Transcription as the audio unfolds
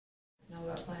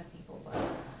about black people,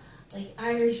 but like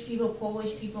Irish people,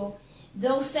 Polish people,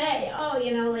 they'll say, oh,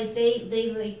 you know, like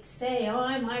they like say, oh,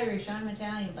 I'm Irish, I'm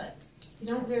Italian, but you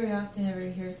don't very often ever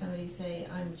hear somebody say,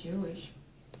 I'm Jewish.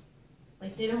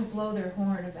 Like they don't blow their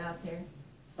horn about their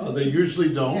They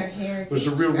usually don't. their heritage. There's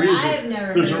a real Or reason. I've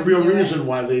never There's a heard real them do it. reason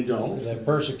why they don't. They're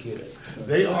persecuted.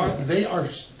 They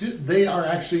are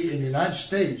actually in the United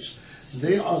States.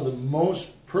 They are the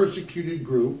most persecuted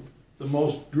group, the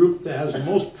most group that has the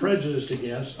most prejudice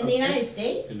against. In the United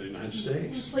States? In the United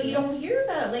States. But you don't hear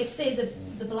about it. Like, say,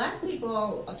 the black people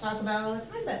all talk about it all the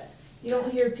time, but you don't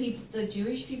hear people, the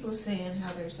Jewish people saying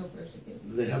how they're so persecuted.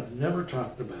 They have never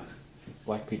talked about it.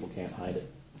 Black people can't hide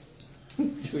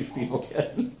it. Jewish people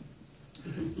can.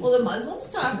 Well, the Muslims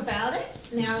talk about it.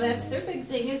 Now, that's their big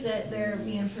thing, is that they're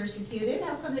being persecuted.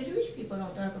 How come the Jewish people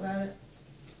don't talk about it?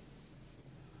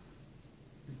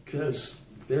 Because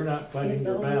they're not fighting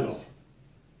their battle.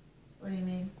 What do you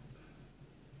mean?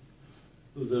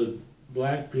 The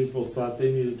black people thought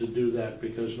they needed to do that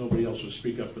because nobody else would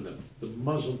speak up for them. The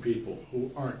Muslim people,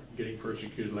 who aren't getting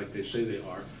persecuted like they say they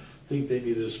are, think they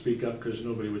needed to speak up because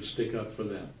nobody would stick up for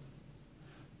them.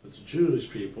 But the Jewish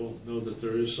people know that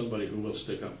there is somebody who will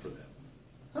stick up for them.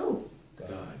 Who?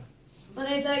 God. But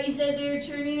I thought you said they were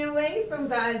turning away from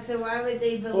God, so why would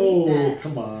they believe that?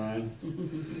 Come on.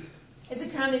 It's a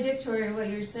contradictory to what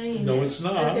you're saying. No, that- it's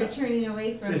not. That they're turning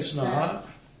away from It's God.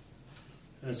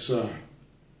 not.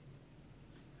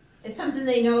 It's something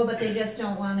they know, but they just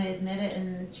don't want to admit it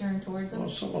and turn towards them. Well,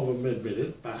 some of them admit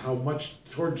it, but how much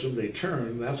towards them they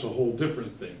turn, that's a whole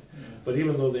different thing. But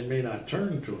even though they may not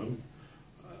turn to him,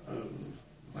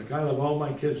 like I love all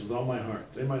my kids with all my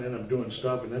heart. They might end up doing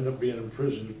stuff and end up being in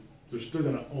prison. They're still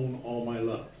going to own all my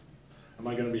love. Am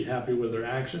I going to be happy with their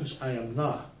actions? I am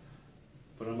not.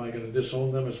 But am I going to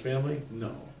disown them as family?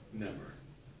 No, never.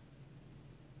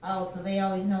 Oh, so they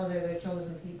always know they're the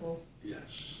chosen people.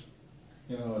 Yes.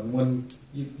 You know, and when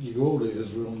you go to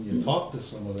Israel and you talk to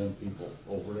some of them people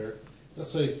over there, they'll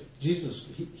say, Jesus,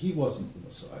 he wasn't the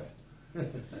Messiah.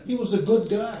 He was a good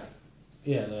guy.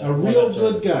 Yeah, A real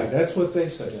good guy. That's what they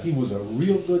say. Yeah. He was a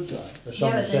real good guy. Or Yeah,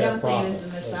 some but they said a don't say he prophet. was the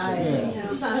Messiah. Yeah.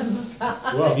 The Son of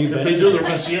God. Well, you if been- they do their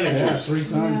Messianic Yeah, Jews, 3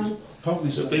 times. Taught me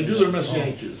if something. they do their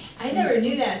Messianic Jews, I never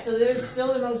knew that. So they're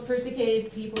still the most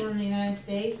persecuted people in the United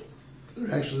States?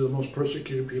 they're actually the most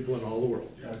persecuted people in all the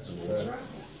world. That's a fact.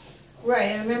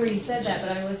 Right, I remember you said that,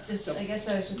 but I guess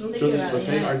I was just thinking about the But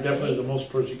they are United definitely the States. most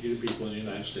persecuted people in the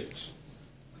United States.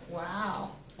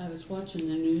 Wow. I was watching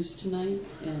the news tonight,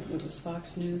 and it was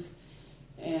Fox News,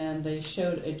 and they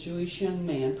showed a Jewish young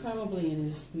man, probably in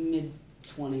his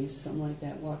mid-20s, something like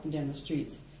that, walking down the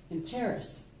streets in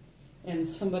Paris. And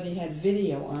somebody had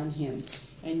video on him,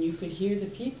 and you could hear the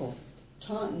people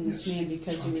taunting this man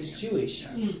because he was Jewish.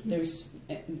 Yes. There was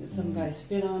some guy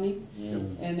spit on him,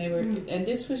 and they were, and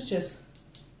this was just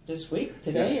this week,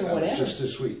 today Yes, or that was whatever. just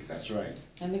this week, that's right.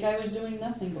 And the guy was doing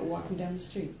nothing but walking down the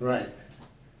street. Right.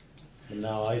 And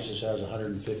now ISIS has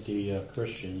 150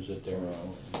 Christians that they're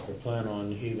planning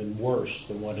on even worse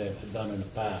than what they've done in the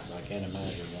past. I can't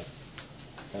imagine what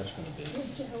that's going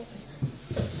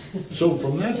to be. So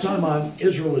from that time on,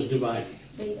 Israel was divided.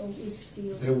 They always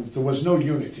feel There was no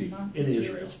unity not in the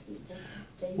Israel. Jewish people.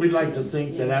 They We'd like to feel-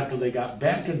 think that after they got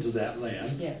back into that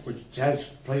land, Yes. which has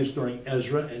place during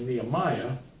Ezra and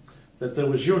Nehemiah, that there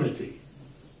was unity.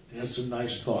 And it's a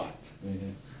nice thought.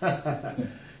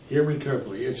 Hear me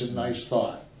carefully, it's a nice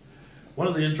thought. One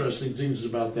of the interesting things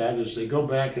about that is they go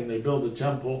back and they build a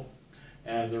temple,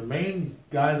 and their main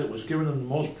guy that was giving them the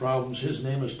most problems, his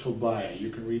name is Tobiah. You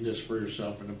can read this for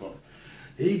yourself in the book.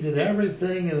 He did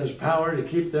everything in his power to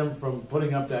keep them from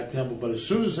putting up that temple, but as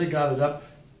soon as they got it up,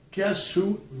 guess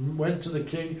who went to the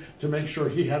king to make sure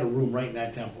he had a room right in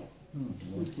that temple?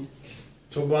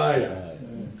 Tobiah.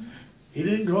 He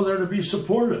didn't go there to be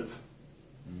supportive.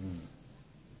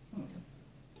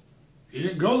 He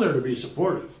didn't go there to be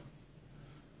supportive.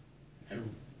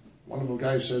 And one of the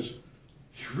guys says,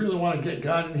 you really want to get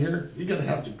God in here? You're going to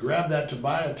have to grab that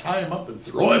Tobiah, tie him up, and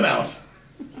throw him out.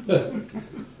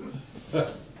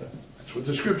 That's what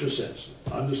the scripture says.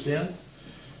 Understand?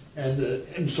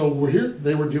 And so we're here.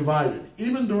 They were divided.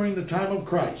 Even during the time of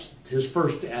Christ, his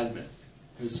first advent,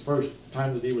 his first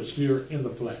time that he was here in the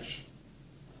flesh.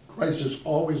 Christ has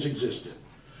always existed.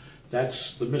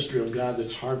 That's the mystery of God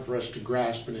that's hard for us to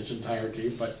grasp in its entirety,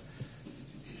 but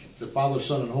the Father,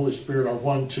 Son, and Holy Spirit are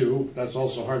one, too. That's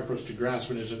also hard for us to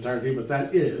grasp in its entirety, but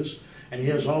that is, and he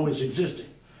has always existed.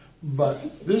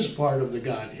 But this part of the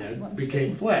Godhead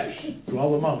became flesh,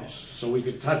 dwelt among us, so we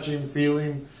could touch him, feel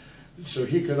him, so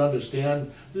he could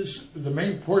understand. The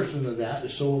main portion of that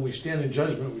is so when we stand in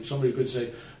judgment, somebody could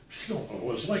say, You don't know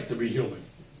what it's like to be human.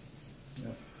 Yeah.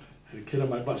 I had a kid on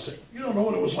my bus say, you don't know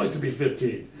what it was like to be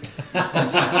 15.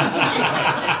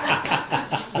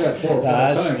 Yeah, 4 or 5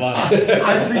 That's times. funny.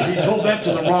 I think he told that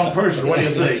to the wrong person. What do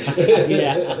you think?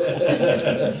 Yeah.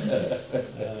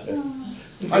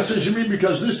 I said, you mean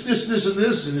because this, and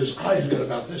this? And his eyes got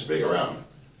about this big around.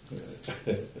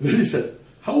 Then he said,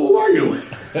 how old are you?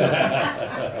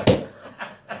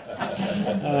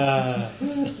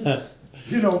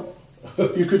 You know,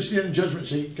 you could stand in judgment and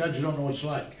say, God, you don't know what it's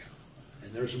like.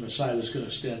 And there's a Messiah that's going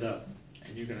to stand up.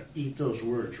 And you're going to eat those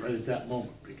words right at that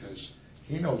moment because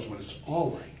he knows what it's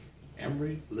all like.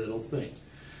 Every little thing.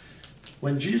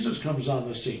 When Jesus comes on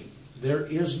the scene, there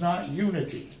is not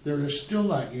unity. There is still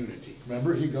not unity.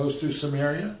 Remember, he goes to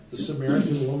Samaria. The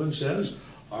Samaritan woman says,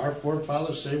 our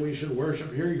forefathers say we should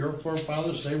worship here. Your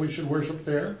forefathers say we should worship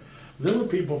there. There were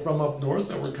people from up north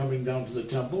that were coming down to the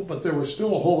temple, but there were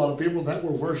still a whole lot of people that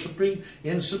were worshiping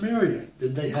in Samaria.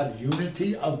 Did they have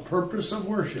unity of purpose of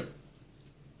worship?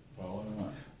 Well, I don't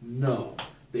know. No,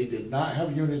 they did not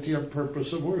have unity of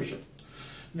purpose of worship.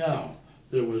 Now,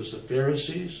 there was the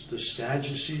Pharisees, the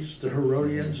Sadducees, the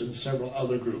Herodians, and several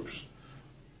other groups.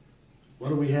 What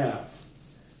do we have?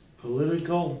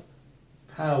 Political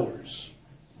powers.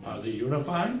 Are they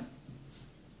unified?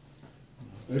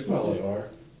 They probably are.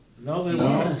 No, they No,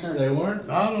 weren't. they weren't.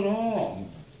 Not at all.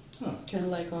 Kind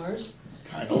of like ours.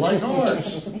 Kind of like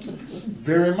ours.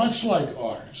 Very much like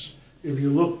ours. If you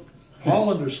look, Paul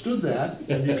understood that,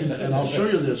 and you can, and I'll show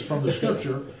you this from the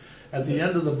scripture. At the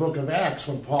end of the book of Acts,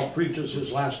 when Paul preaches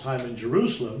his last time in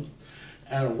Jerusalem,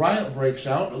 and a riot breaks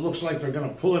out, and it looks like they're going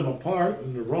to pull him apart,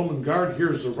 and the Roman guard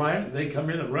hears the riot, and they come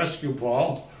in and rescue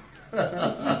Paul.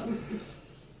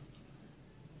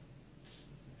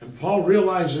 And Paul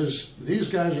realizes these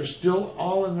guys are still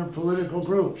all in their political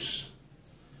groups.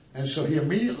 And so he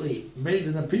immediately made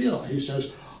an appeal. He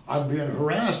says, I'm being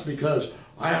harassed because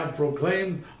I have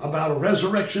proclaimed about a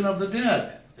resurrection of the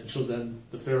dead. And so then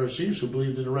the Pharisees, who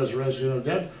believed in the resurrection of the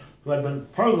dead, who had been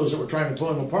part of those that were trying to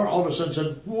pull him apart, all of a sudden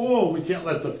said, whoa, we can't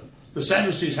let the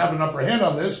Sadducees have an upper hand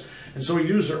on this. And so he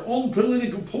used their own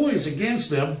political ploys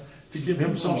against them to give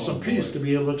himself some peace to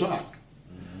be able to talk.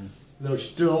 There's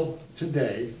still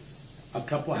today a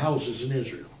couple of houses in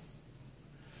Israel.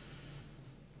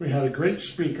 We had a great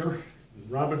speaker.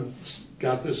 Robin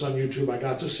got this on YouTube. I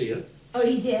got to see it. Oh,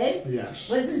 you did? Yes.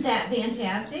 Wasn't that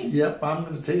fantastic? Yep, I'm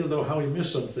going to tell you, though, how he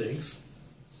missed some things.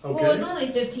 Okay? Well, it was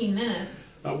only 15 minutes.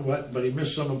 But he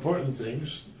missed some important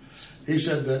things. He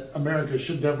said that America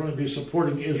should definitely be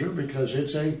supporting Israel because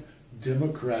it's a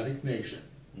democratic nation.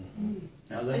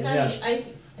 Now, let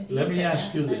me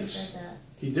ask you this.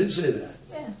 He did say that.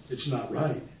 Yeah. It's not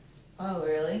right. Oh,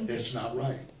 really? It's not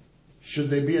right. Should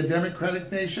they be a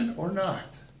democratic nation or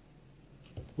not?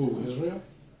 Who, Israel?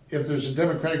 If there's a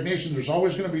democratic nation, there's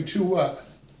always going to be two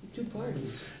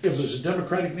parties. If there's a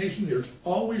democratic nation, there's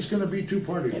always going to be two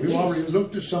parties. At We've least. already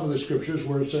looked at some of the scriptures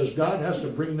where it says God has to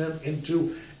bring them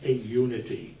into a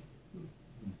unity.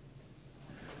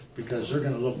 Because they're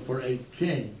going to look for a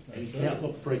king. And you can't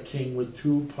look for a king with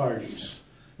two parties.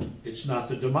 It's not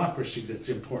the democracy that's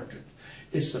important.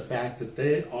 It's the fact that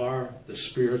they are the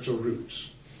spiritual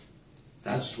roots.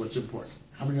 That's what's important.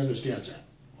 How many understands that?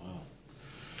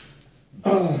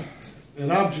 An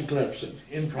object lesson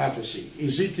in prophecy,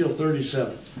 Ezekiel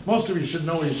 37. Most of you should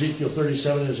know Ezekiel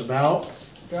 37 is about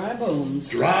Dry bones.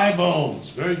 dry bones.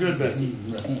 Very good, Becky.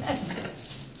 It's You're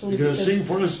only going to because- sing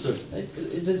for us?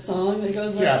 The song that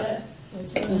goes like Yeah. that?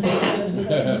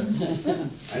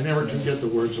 I never can get the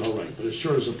words all right, but it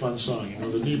sure is a fun song. You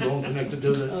know, the knee bone connected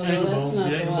to the Oh, ankle that's bone, not the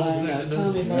the ankle one bone I know. connected to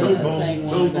Tommy the Barnett toe bone, sang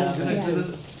one toe bone about connected to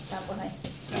the... That one I,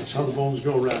 That's how the bones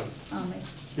go around. me.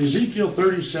 Ezekiel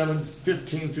 37,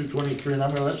 15 through 23, and I'm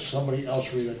going to let somebody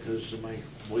else read it because my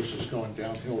voice is going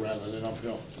downhill rather than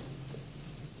uphill.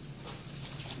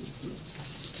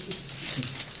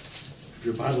 If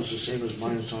your Bible's the same as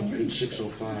mine, it's on page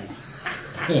 605.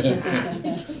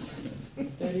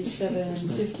 37,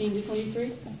 15 to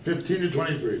 23? 15 to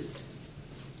 23.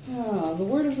 Ah, the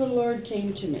word of the Lord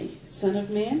came to me. Son of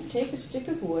man, take a stick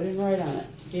of wood and write on it,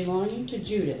 belonging to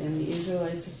Judah and the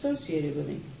Israelites associated with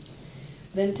him.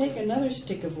 Then take another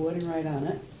stick of wood and write on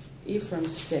it,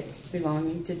 Ephraim's stick,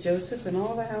 belonging to Joseph and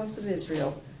all the house of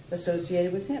Israel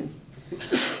associated with him.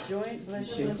 Join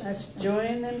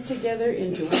them together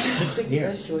into one stick,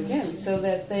 bless you again, so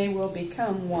that they will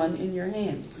become one in your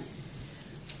hand.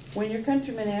 When your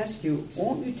countrymen ask you,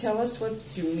 won't you tell us what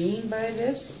you mean by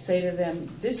this? Say to them,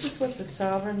 this is what the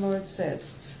sovereign Lord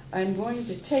says. I am going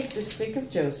to take the stick of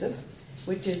Joseph,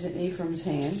 which is in Ephraim's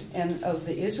hand, and of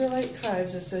the Israelite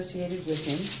tribes associated with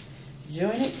him,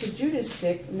 Join it to Judah's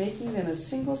stick, making them a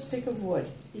single stick of wood,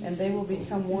 and they will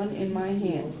become one in my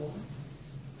hand.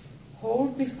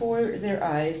 Hold before their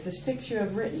eyes the sticks you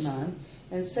have written on,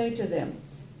 and say to them,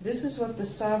 This is what the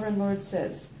sovereign Lord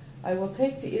says. I will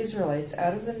take the Israelites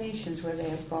out of the nations where they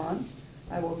have gone.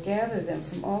 I will gather them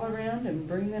from all around and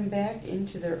bring them back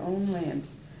into their own land.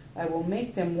 I will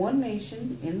make them one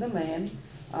nation in the land,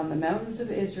 on the mountains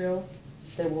of Israel.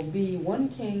 There will be one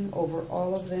king over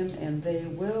all of them, and they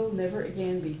will never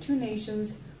again be two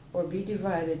nations or be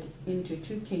divided into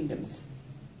two kingdoms.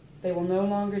 They will no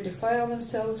longer defile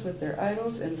themselves with their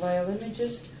idols and vile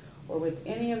images, or with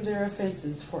any of their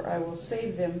offenses, for I will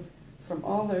save them from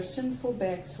all their sinful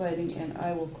backsliding, and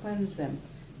I will cleanse them.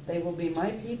 They will be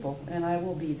my people, and I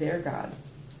will be their God.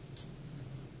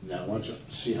 Now I want you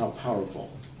to see how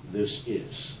powerful this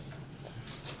is.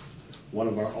 One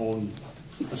of our own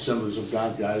Assemblies of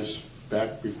God guys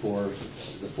back before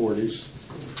the 40s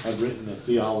had written a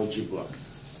theology book.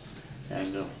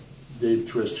 And Dave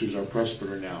Twist, who's our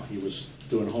presbyter now, he was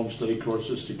doing home study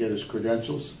courses to get his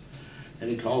credentials. And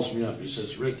he calls me up. He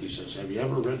says, Rick, he says, have you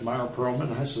ever read Meyer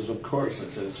Perlman? I says, of course. I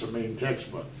said, it's the main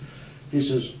textbook. He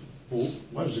says, well,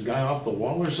 what, is the guy off the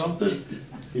wall or something?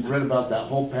 He'd read about that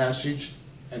whole passage,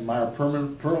 and Meyer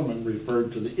Perlman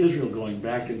referred to the Israel going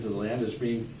back into the land as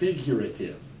being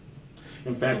figurative.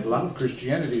 In fact, a lot of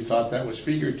Christianity thought that was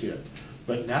figurative.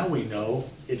 But now we know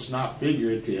it's not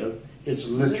figurative, it's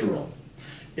literal.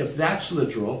 If that's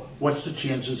literal, what's the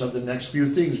chances of the next few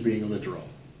things being literal?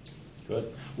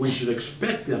 Good. We should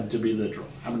expect them to be literal.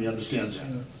 How many understands that?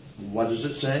 What is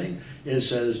it saying? It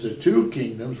says the two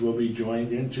kingdoms will be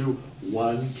joined into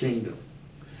one kingdom.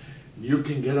 You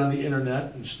can get on the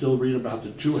internet and still read about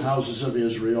the two houses of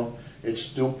Israel. It's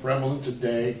still prevalent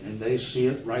today, and they see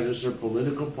it right as their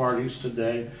political parties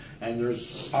today, and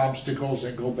there's obstacles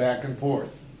that go back and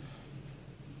forth.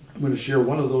 I'm going to share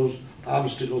one of those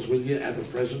obstacles with you at the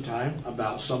present time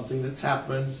about something that's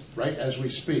happened right as we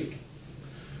speak.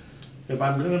 If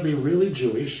I'm going to be really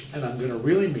Jewish, and I'm going to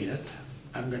really mean it,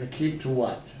 I'm going to keep to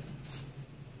what?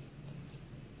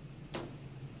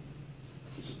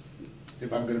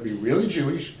 If I'm going to be really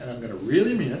Jewish, and I'm going to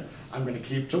really mean it, I'm going to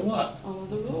keep to what? All of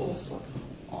the rules.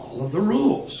 All of the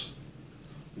rules.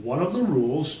 One of the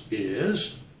rules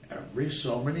is every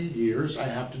so many years I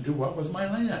have to do what with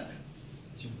my land?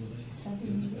 You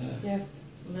have to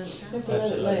Live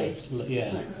let it lay.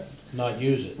 Yeah, not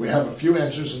use it. We have a few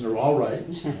answers, and they're all right.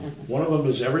 One of them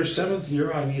is every 7th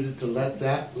year I needed to let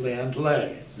that land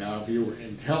lay. Now, if you were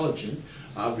intelligent,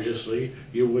 obviously,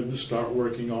 you wouldn't start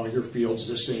working all your fields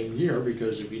the same year,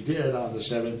 because if you did, on the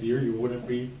 7th year, you wouldn't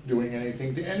be doing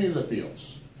anything to any of the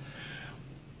fields.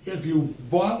 If you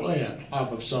bought land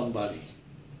off of somebody,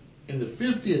 in the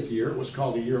 50th year, it was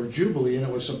called the year of Jubilee, and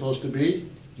it was supposed to be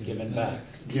Given back.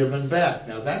 given back.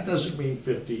 Now, that doesn't mean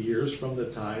 50 years from the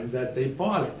time that they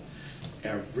bought it.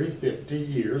 Every 50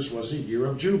 years was a year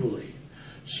of Jubilee.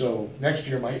 So next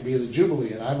year might be the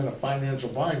Jubilee, and I'm in a financial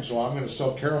bind, so I'm going to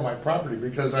sell Carol my property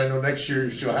because I know next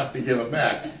year she'll have to give it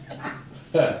back.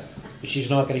 She's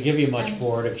not going to give you much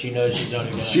for it if she knows she's only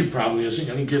going She to. probably isn't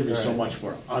going to give me so Right. much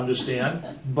for it. Understand?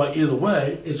 But either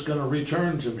way, it's going to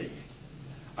return to me.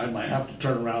 I might have to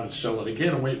turn around and sell it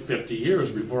again and wait 50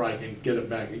 years before I can get it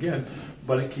back again,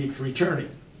 but it keeps returning.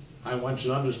 I want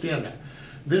you to understand that.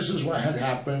 This is what had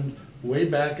happened way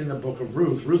back in the book of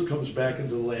Ruth. Ruth comes back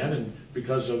into the land, and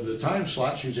because of the time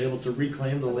slot, she's able to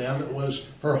reclaim the land that was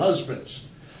her husband's.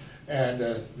 And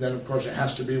then, of course, it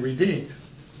has to be redeemed.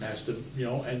 It has to,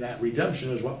 and that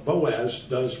redemption is what Boaz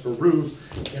does for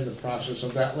Ruth in the process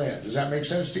of that land. Does that make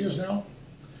sense to you now?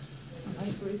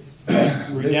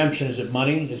 Redemption, is it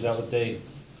money? Is that what they...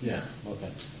 Yeah. Okay.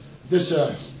 This,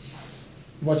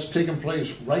 what's taking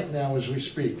place right now as we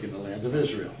speak in the land of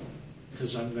Israel,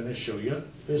 because I'm going to show you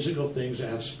physical things that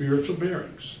have spiritual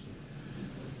bearings.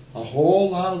 A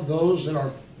whole lot of those that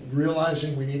are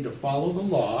realizing we need to follow the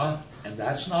law, and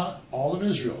that's not all of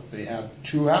Israel. They have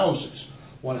two houses.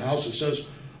 One house that says,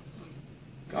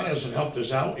 God hasn't helped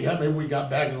us out. Yeah, maybe we got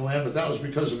back in the land, but that was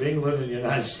because of England and the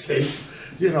United States.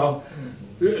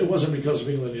 It wasn't because of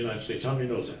England and the United States. How many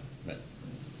knows that? Right.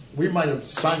 We might have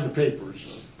signed the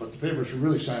papers, but the papers were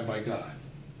really signed by God.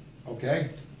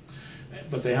 Okay?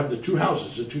 But they have the two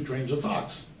houses, the two trains of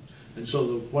thoughts. And so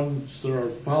the ones that are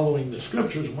following the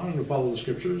scriptures, wanting to follow the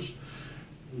scriptures,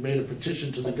 made a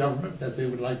petition to the government that they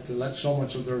would like to let so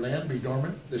much of their land be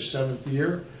dormant this 7th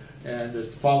year, and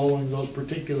following those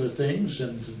particular things.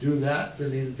 And to do that, there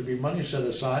needed to be money set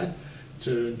aside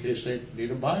in case they need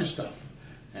to buy stuff.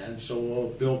 And so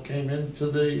a bill came into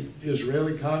the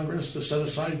Israeli Congress to set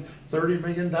aside $30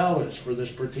 million for this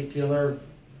particular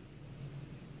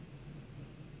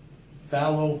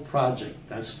Fallow Project.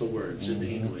 That's the words in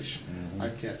English. I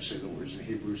can't say the words in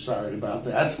Hebrew, sorry about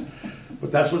that.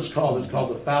 But that's what it's called. It's called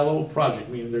the Fallow Project,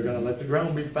 meaning they're going to let the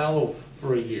ground be fallow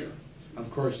for a year.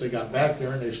 Of course, they got back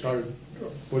there and they started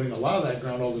putting a lot of that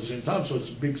ground all at the same time, so it's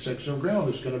a big section of ground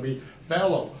that's going to be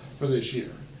fallow for this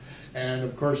year. And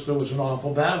of course, there was an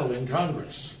awful battle in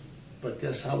Congress. But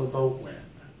guess how the vote went?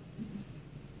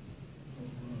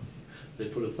 They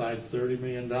put aside $30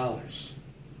 million.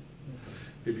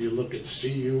 If you look at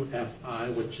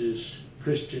CUFI, which is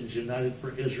Christians United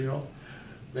for Israel,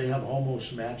 they have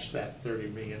almost matched that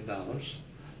 $30 million,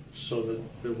 so that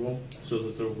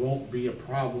there won't be a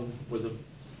problem with them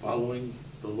following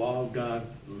the law of God,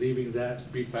 leaving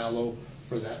that be fallow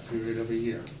for that period of a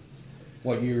year.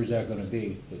 What year is that gonna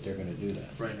be that they're gonna do that?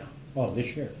 Right now, Oh,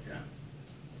 this year? yeah.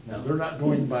 Now they're not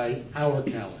going by our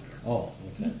calendar. Oh,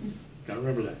 okay, Got to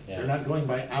remember that. Yeah. They're not going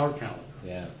by our calendar.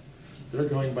 yeah. They're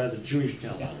going by the Jewish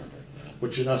calendar, Calendar, yeah.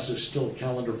 which in us is still a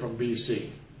calendar from BC.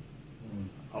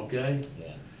 Okay?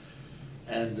 Yeah.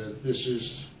 And this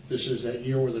is that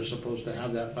year where they're supposed to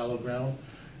have that fallow ground.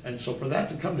 And so for that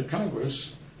to come to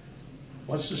Congress,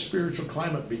 what's the spiritual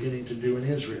climate beginning to do in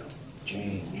Israel?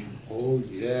 Change. Oh,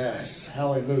 yes.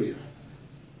 Hallelujah.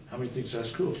 How many thinks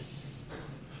that's cool?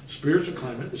 Spiritual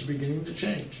climate is beginning to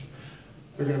change.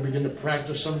 They're going to begin to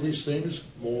practice some of these things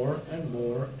more and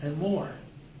more and more.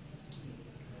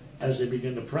 As they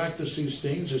begin to practice these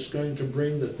things, it's going to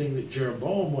bring the thing that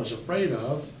Jeroboam was afraid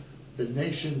of, the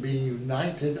nation being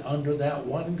united under that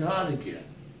one God again.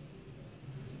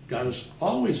 God has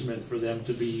always meant for them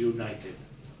to be united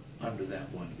under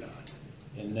that one God.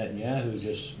 And Netanyahu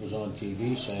just was on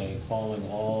TV saying, calling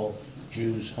all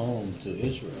Jews home to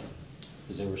Israel.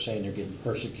 Because they were saying they're getting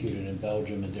persecuted in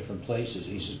Belgium and different places.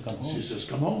 He says, come home. He says,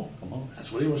 come home. Come home.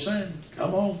 That's what he was saying.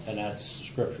 Come home. And that's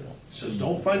scriptural. He says,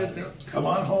 don't fight it there. Come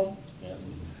on home. Yeah.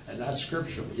 And that's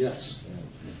scriptural, yes.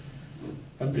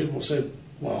 And people say,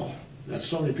 well, that's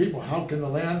so many people. How can the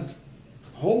land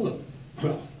hold them?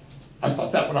 Well, I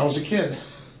thought that when I was a kid.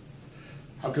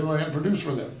 How can the land produce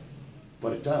for them?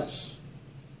 But it does.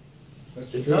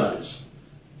 That's It true. does.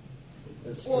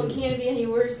 That's Well, it true. can't be any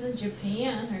worse than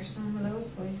Japan or some of those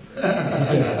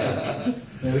places.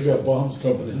 Yeah, they got bombs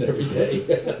coming in every day.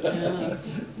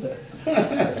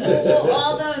 Will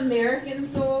all the Americans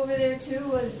go over there too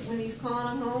when he's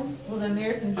calling them home? Will the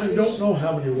American Jewish? I don't know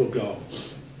how many will go.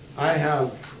 I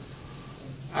happen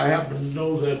to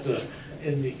know that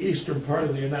in the eastern part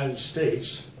of the United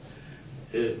States,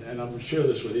 and I'm going to share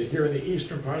this with you, here in the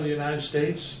eastern part of the United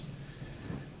States,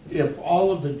 if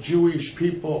all of the Jewish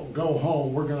people go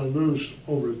home, we're going to lose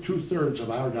over 2/3 of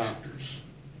our doctors.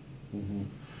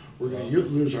 We're going to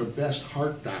lose our best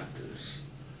heart doctors.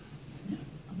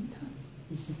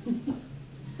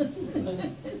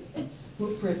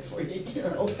 We'll pray for you,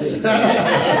 Carol. She said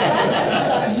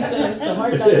if the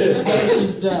heart doctor's go,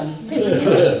 she's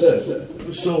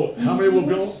done. So how many will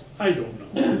go? I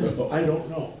don't know. I don't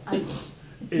know.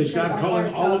 Is God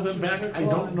calling all of them back? I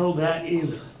don't know that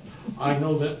either. I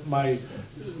know that my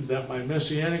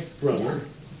Messianic brother,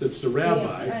 that's the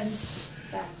rabbi,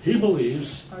 he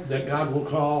believes that God will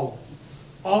call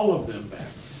all of them back.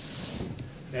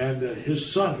 And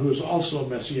his son, who is also a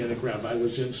Messianic rabbi,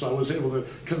 was in, so I was able to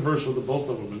converse with the both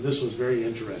of them, and this was very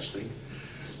interesting,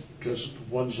 because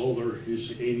one's older,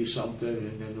 he's 80-something,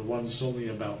 and then the one's only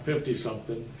about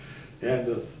 50-something,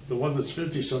 and the one that's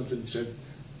 50-something said,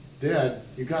 Dad,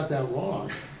 you got that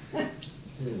wrong.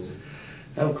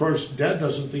 And of course, Dad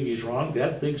doesn't think he's wrong.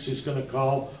 Dad thinks he's going to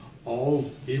call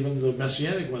all, even the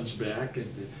Messianic ones back,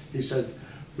 and he said,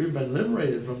 we've been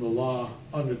liberated from the law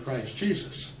under Christ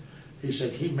Jesus. He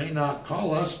said he may not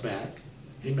call us back.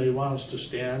 He may want us to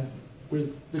stand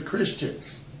with the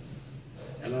Christians.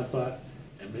 And I thought,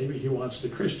 and maybe he wants the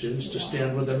Christians to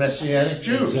stand with the Messianic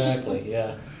Jews. Exactly,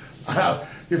 yeah.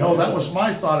 You know, that was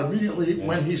my thought immediately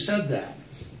when he said that.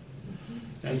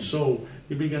 And so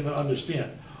you begin to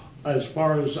understand. As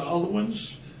far as the other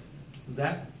ones,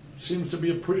 that seems to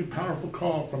be a pretty powerful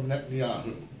call from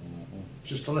Netanyahu.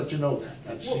 Just to let you know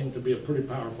that seemed to be a pretty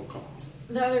powerful call.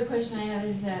 The other question I have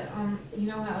is that, you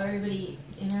know how everybody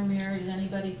intermarries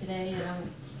anybody today? They don't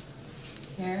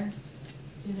care?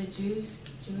 Do the Jewish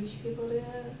people do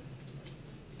that?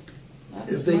 Not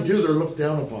If as they much. do, they're looked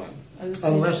down upon. I was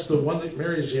saying- Unless the one that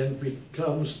marries in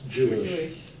becomes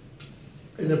Jewish.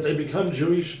 And if they become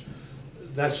Jewish,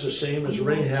 that's the same as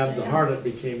Rahab the harlot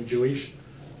became Jewish,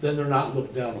 then they're not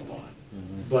looked down upon.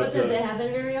 But does it happen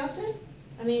very often?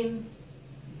 I mean,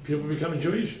 People becoming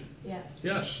Jewish? yeah.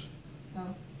 Yes.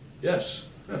 Oh, Yes.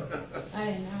 I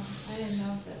didn't know. I didn't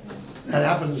know if that happened. That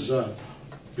happens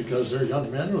because they're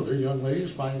young men or they're young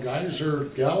ladies, find guys or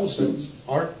gals that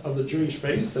aren't of the Jewish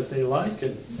faith that they like,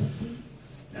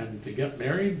 and to get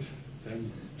married.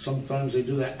 And sometimes they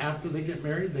do that after they get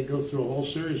married. They go through a whole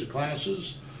series of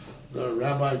classes. The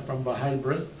rabbi from Baha'i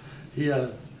Brit, he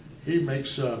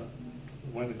makes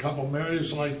when a couple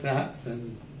marries like that,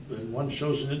 and one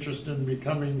shows an interest in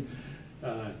becoming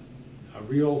a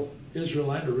real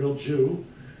Israelite, a real Jew,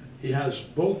 he has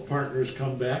both partners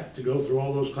come back to go through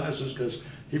all those classes, because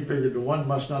he figured the one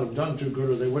must not have done too good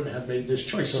or they wouldn't have made this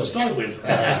choice to start with.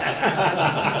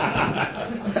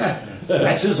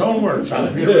 That's his own words,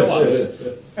 I'll be realized.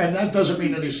 And that doesn't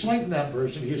mean that he's slighting that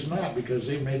person. He's not, because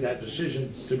they made that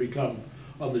decision to become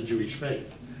of the Jewish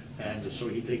faith. And so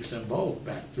he takes them both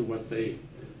back to what they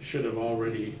should have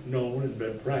already known and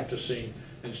been practicing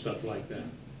and stuff like that.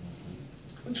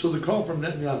 And so the call from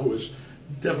Netanyahu is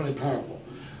definitely powerful.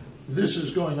 This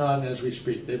is going on as we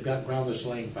speak. They've got groundless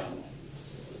laying fallow.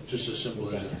 Just as simple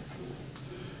as that.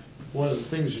 One of the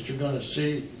things that you're going to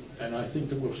see, and I think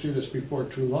that we'll see this before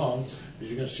too long, is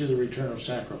you're going to see the return of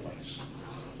sacrifice.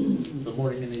 The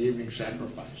morning and the evening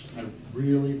sacrifice. I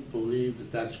really believe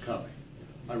that that's coming.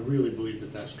 I really believe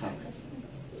that that's coming.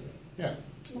 Yeah.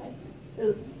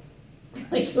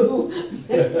 Like who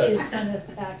is going to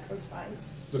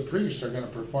sacrifice? The priests are going to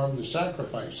perform the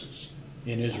sacrifices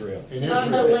In Israel. in Oh,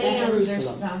 the Israel. lambs or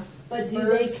Jerusalem. stuff. But do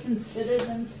Birds. they consider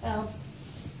themselves?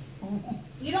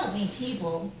 You don't mean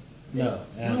people. No.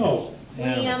 No.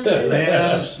 Lambs,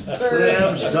 Lambs,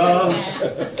 birds, doves.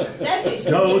 That's what she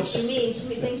goats. thinks you mean.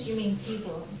 She thinks you mean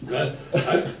people.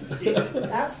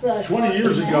 That's what I 20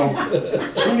 years thought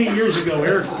ago,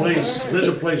 Eric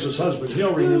Linda Place's husband, he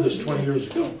already knew this 20 years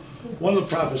ago. One of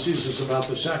the prophecies is about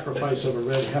the sacrifice of a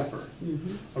red heifer.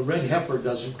 A red heifer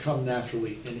doesn't come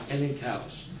naturally in any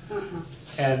cows.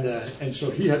 And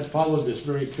so he had followed this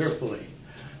very carefully.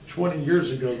 20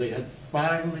 years ago, they had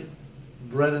finally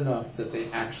bred enough that they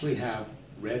actually have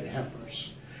red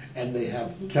heifers. And they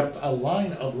have kept a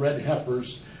line of red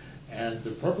heifers, and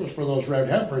the purpose for those red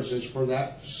heifers is for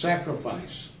that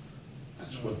sacrifice.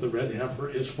 That's what the red heifer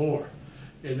is for.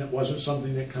 And it wasn't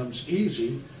something that comes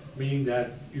easy, meaning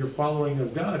that your following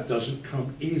of God doesn't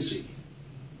come easy.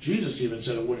 Jesus even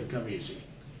said it wouldn't come easy.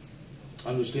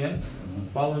 Understand?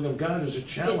 Following of God is a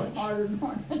challenge. harder and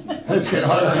harder. Let's get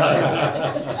harder and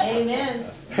harder. Amen.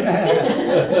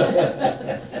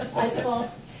 I thought,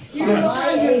 You at look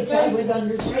my on your age, I face would was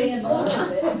understand all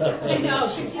of it. I know.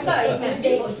 She thought you meant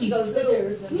people. She goes, Consider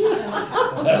 "Ooh."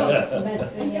 themselves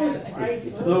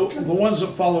messianic. The ones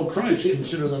that follow Christ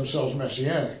consider themselves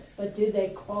messianic. But do they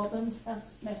call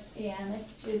themselves messianic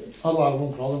Jews? A lot of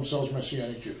them call themselves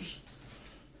messianic Jews.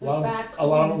 A lot Back of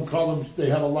home. them call them, they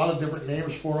have a lot of different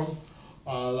names for them.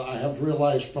 I have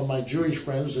realized from my Jewish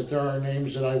friends that there are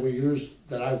names that I will use,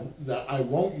 that I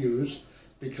won't use,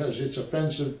 because it's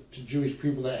offensive to Jewish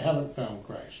people that haven't found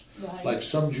Christ. Right. Like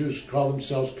some Jews call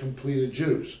themselves completed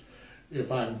Jews.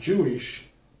 If I'm Jewish,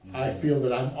 I feel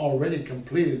that I'm already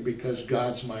completed because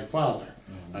God's my Father.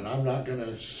 And I'm not going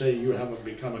to say you haven't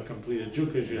become a completed Jew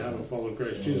because you haven't followed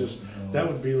Christ Jesus. That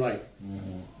would be like,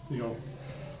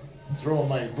 throwing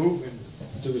my boot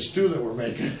into the stew that we're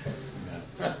making.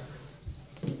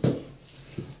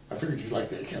 I figured you'd like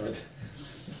that, Kevin.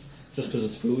 Just because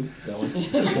it's food? Is that what?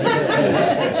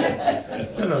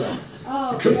 No.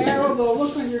 Oh, terrible.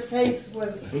 Look on your face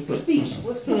was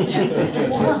speechless.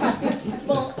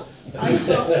 Well, I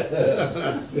thought,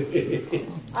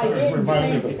 I didn't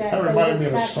Reminded me think of- that that they reminded me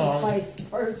would of a song. sacrifice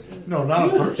persons. No, not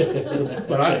a person.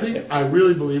 But I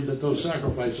really believe that those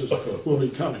sacrifices will be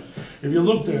coming. If you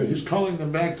look there, he's calling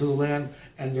them back to the land,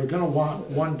 and they're going to want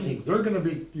one king. They're going to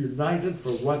be united for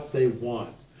what they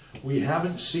want. We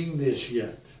haven't seen this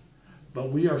yet, but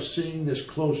we are seeing this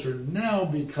closer now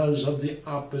because of the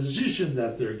opposition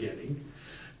that they're getting.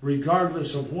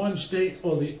 Regardless of one state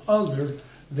or the other,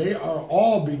 they are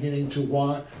all beginning to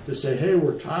want to say, hey,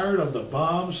 we're tired of the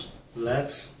bombs,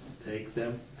 let's take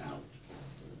them out.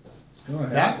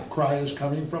 That cry is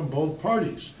coming from both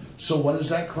parties. So what is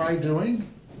that cry doing?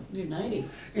 Uniting.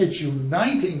 It's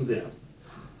uniting them.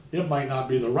 It might not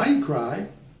be the right cry,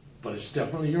 but it's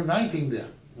definitely uniting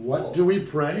them. What do we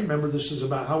pray? Remember, this is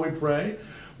about how we pray.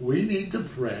 We need to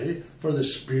pray for the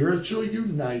spiritual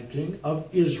uniting of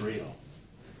Israel.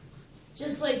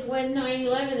 Just like when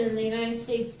 9/11 in the United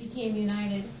States became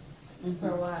united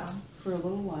for a while. For a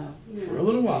little while. For a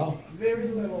little while. Very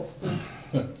little.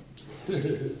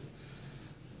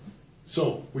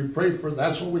 So we pray for,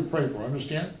 that's what we pray for,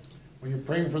 understand? When you're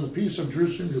praying for the peace of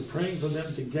Jerusalem, you're praying for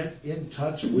them to get in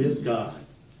touch with God.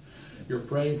 You're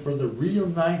praying for the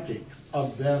reuniting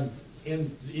of them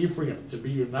in Ephraim to be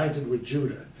united with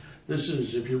Judah. This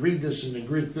is, if you read this in the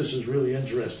Greek, this is really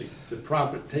interesting. The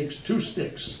prophet takes 2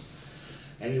 sticks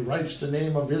and he writes the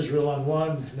name of Israel on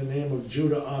one and the name of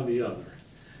Judah on the other.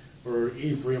 Or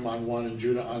Ephraim on one and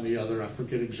Judah on the other. I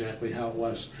forget exactly how it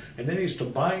was. And then he's to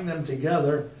bind them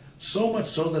together, so much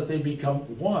so that they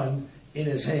become one in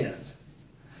his hand.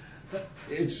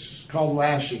 It's called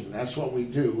lashing. That's what we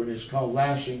do, and it's called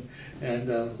lashing.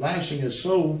 And lashing is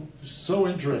so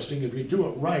interesting. If you do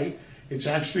it right, it's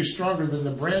actually stronger than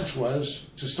the branch was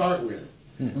to start with.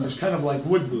 Mm-hmm. It's kind of like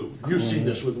wood glue. You've seen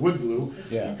this with wood glue.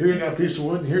 Yeah. Here you got a piece of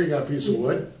wood, and here you got a piece of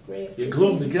wood. You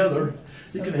glue them together.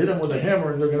 You can hit them with a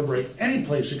hammer, and they're going to break any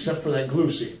place except for that glue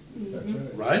seam. That's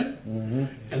right. Right? Mm-hmm.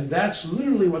 And that's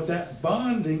literally what that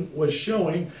bonding was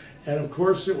showing. And of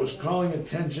course, it was calling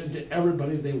attention to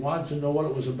everybody. They wanted to know what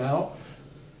it was about.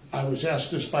 I was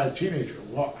asked this by a teenager.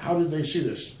 Well, how did they see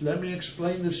this? Let me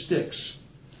explain the sticks.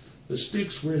 The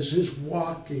sticks was his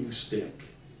walking stick.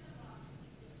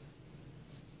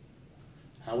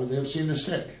 How would they have seen the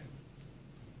stick?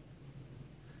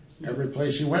 Every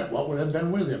place he went, what would have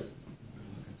been with him?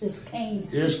 His cane.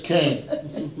 His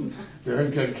cane. Very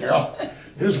good, Carol.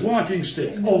 His walking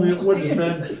stick. Only it wouldn't have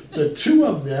been the 2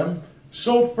 of them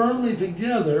so firmly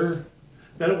together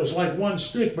that it was like one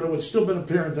stick, but it would still been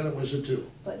apparent that it was a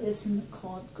 2. But isn't it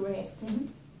called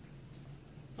grafting?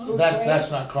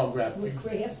 That's not called We're grafting.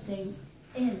 grafting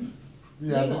in.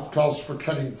 Yeah, that calls for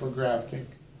cutting for grafting.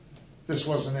 This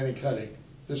wasn't any cutting.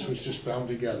 This was just bound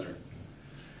together.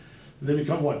 They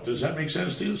become one. Does that make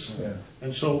sense to you? Yeah.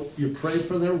 And so you pray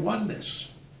for their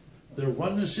oneness. Their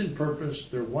oneness in purpose,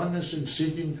 their oneness in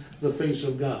seeking the face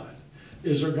of God.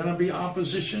 Is there going to be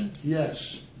opposition?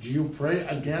 Yes. Do you pray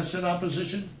against that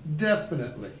opposition?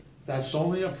 Definitely. That's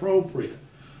only appropriate.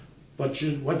 But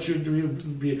what should you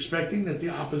be expecting? That the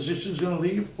opposition is going to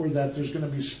leave, or that there's going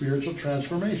to be spiritual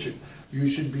transformation? You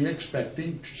should be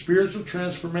expecting spiritual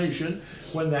transformation.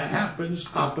 When that happens,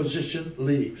 opposition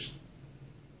leaves.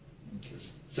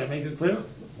 Does that make it clear?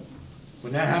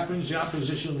 When that happens, the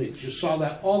opposition leaves. You saw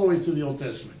that all the way through the Old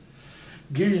Testament.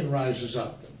 Gideon rises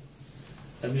up,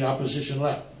 and the opposition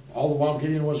left. All the while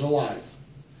Gideon was alive.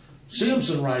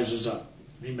 Samson rises up.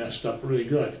 He messed up really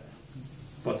good.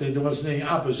 But there wasn't any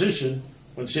opposition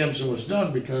when Samson was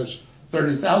done, because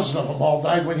 30,000 of them all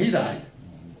died when he died.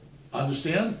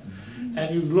 Understand?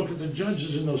 And you look at the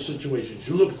judges in those situations.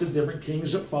 You look at the different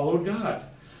kings that followed God.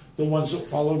 The ones that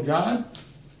followed God,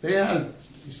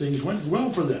 things went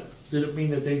well for them. Did it mean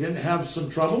that they didn't have some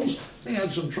troubles? They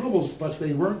had some troubles, but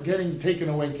they weren't getting taken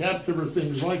away captive or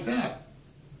things like that.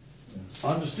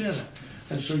 Understand that?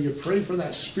 And so you pray for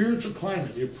that spiritual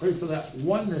climate. You pray for that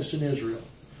oneness in Israel.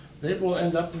 They will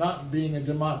end up not being a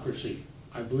democracy.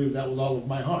 I believe that with all of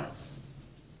my heart.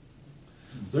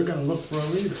 They're going to look for a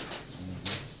leader.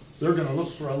 They're going to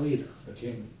look for a leader. A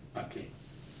king. A king.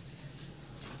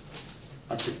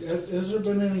 A king. Has there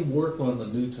been any work on the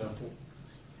new temple?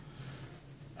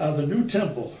 The new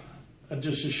temple,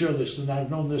 just to share this, and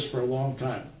I've known this for a long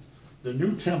time, the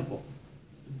new temple,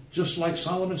 just like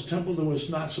Solomon's temple, there was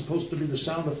not supposed to be the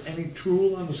sound of any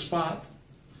tool on the spot.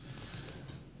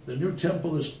 The new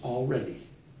temple is all ready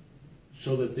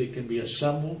so that they can be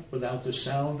assembled without the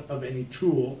sound of any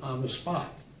tool on the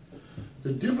spot.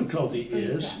 The difficulty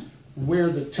is where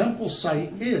the temple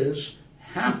site is,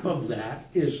 half of that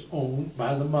is owned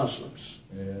by the Muslims.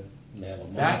 Yeah. They have a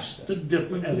mosque That's there. the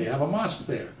difference, and they have a mosque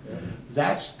there. Yeah.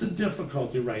 That's the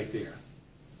difficulty right there.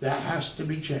 That has to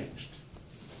be changed.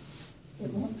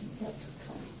 It won't be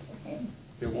difficult for him.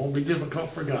 It won't be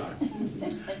difficult for God.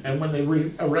 And when they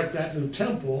erect that new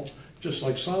temple, just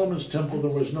like Solomon's temple,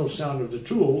 there was no sound of the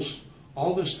tools.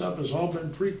 All this stuff has all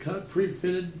been pre-cut,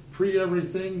 pre-fitted,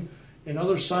 pre-everything in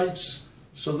other sites,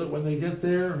 so that when they get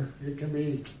there, it can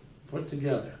be put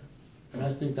together. And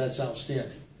I think that's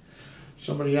outstanding.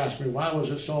 Somebody asked me, why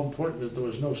was it so important that there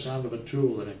was no sound of a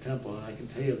tool in a temple? And I can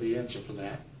tell you the answer for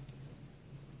that.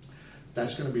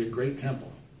 That's going to be a great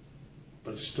temple,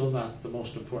 but it's still not the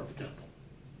most important temple.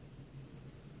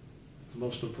 The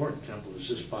most important temple is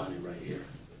this body right here.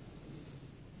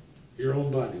 Your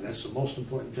own body, that's the most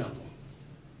important temple.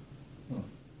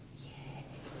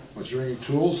 Was there any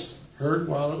tools heard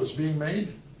while it was being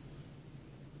made?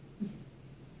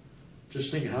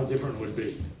 Just think how different it would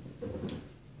be.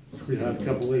 We had a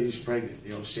couple ladies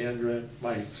pregnant, Sandra,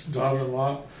 my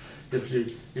daughter-in-law. If you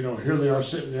here they are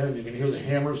sitting there, and you can hear the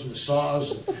hammers and the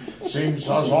saws, same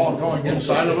saws all going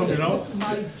inside of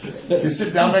them, You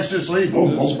sit down next to this lady,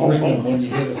 boom, boom, boom, boom. When you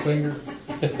hit a finger.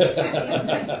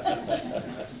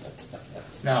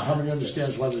 Now, how many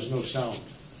understands why there's no sound?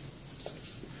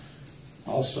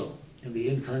 Also, in the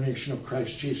incarnation of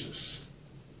Christ Jesus,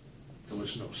 there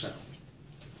was no sound.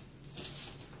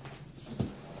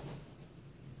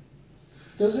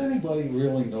 Does anybody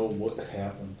really know what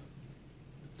happened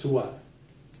To what?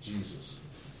 Jesus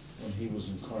when he was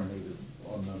incarnated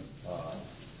on the,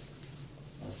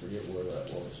 I forget where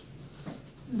that was.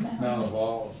 Mount of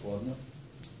Olives, wasn't it?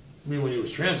 I mean, when he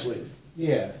was translated.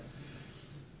 Yeah.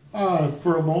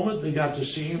 For a moment, they got to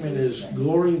see him in his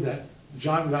glory. That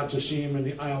John got to see him in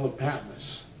the Isle of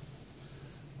Patmos.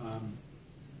 And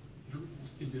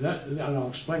I'll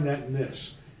explain that in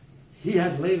this. He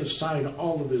had laid aside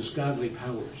all of his godly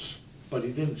powers, but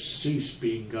he didn't cease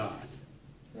being God.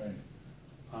 Right.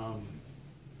 I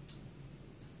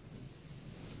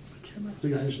can't remember the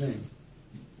guy's name.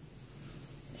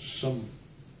 Some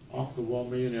off-the-wall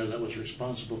millionaire that was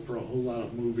responsible for a whole lot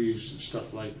of movies and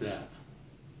stuff like that.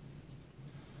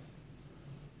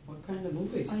 What kind of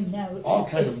movies? I know. All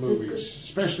kind It's of the movies,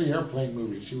 especially airplane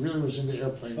movies. He really was into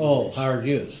airplane Oh, movies. Howard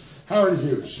Hughes. Howard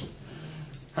Hughes.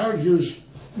 Howard Hughes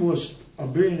was a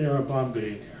billionaire upon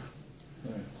billionaire.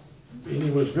 Right. And he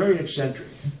was very eccentric.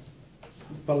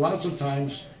 But lots of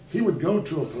times he would go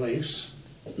to a place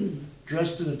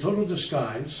dressed in a total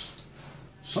disguise,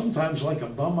 sometimes like a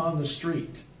bum on the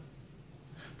street,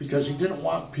 because he didn't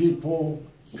want people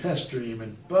pestering him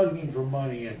and bugging him for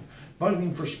money and bugging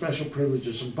him for special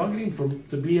privileges and bugging him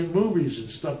to be in movies and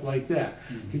stuff like that.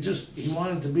 He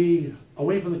wanted to be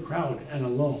away from the crowd and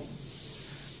alone.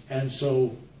 And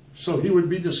so he would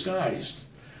be disguised.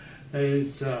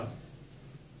 It's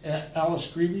Alice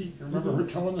Greevy. You remember her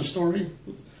telling the story?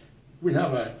 We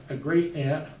have a great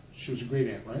aunt. She was a great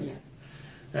aunt, right? Yeah.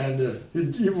 And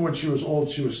even when she was old,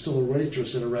 she was still a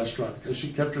waitress in a restaurant because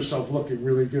she kept herself looking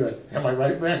really good. Am I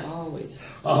right, Beck? Always.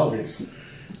 Always.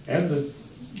 And the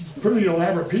pretty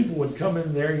elaborate people would come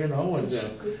in there, you know, and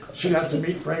she got to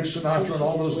meet Frank Sinatra and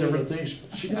all those different things.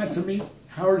 She got to meet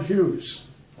Howard Hughes.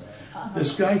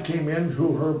 This guy came in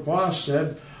who her boss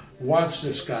said, "Watch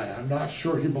this guy. I'm not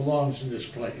sure he belongs in this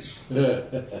place."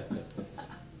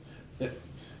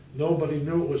 Nobody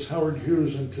knew it was Howard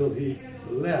Hughes until he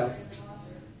left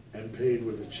and paid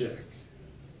with a check.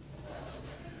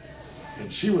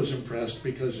 And she was impressed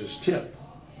because his tip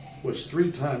was 3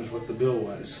 times what the bill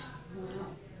was.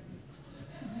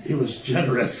 He was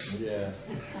generous. Yeah.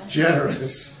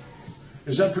 Generous.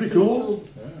 Is that pretty cool?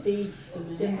 The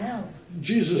Mills.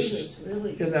 Jesus, He was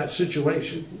really. in that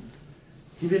situation,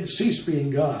 he didn't cease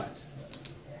being God.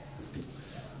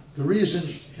 The reason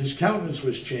his countenance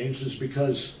was changed is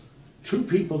because 2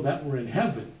 people that were in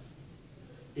heaven,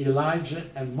 Elijah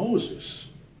and Moses,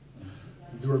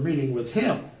 they were meeting with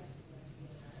him.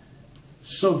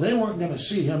 So they weren't going to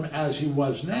see him as he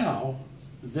was now.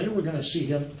 They were going to see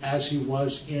him as he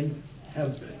was in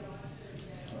heaven.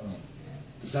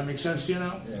 Does that make sense to you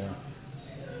now? Yeah.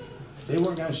 They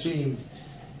weren't going to see him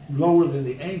lower than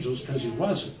the angels because he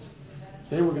wasn't.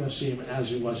 They were going to see him as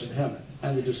he was in heaven.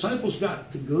 And the disciples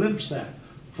got to glimpse that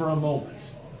for a moment.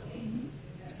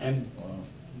 And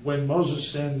when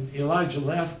Moses and Elijah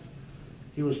left,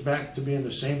 he was back to being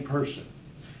the same person.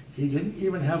 He didn't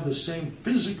even have the same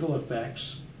physical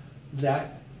effects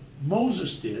that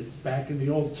Moses did back in the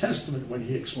Old Testament when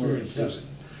he experienced heaven.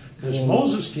 Because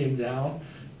Moses came down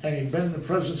and he'd been in the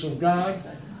presence of God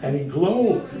and he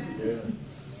glowed. Yeah.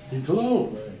 He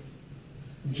glowed. Right.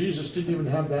 Jesus didn't even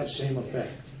have that same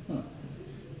effect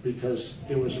because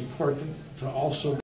it was important to also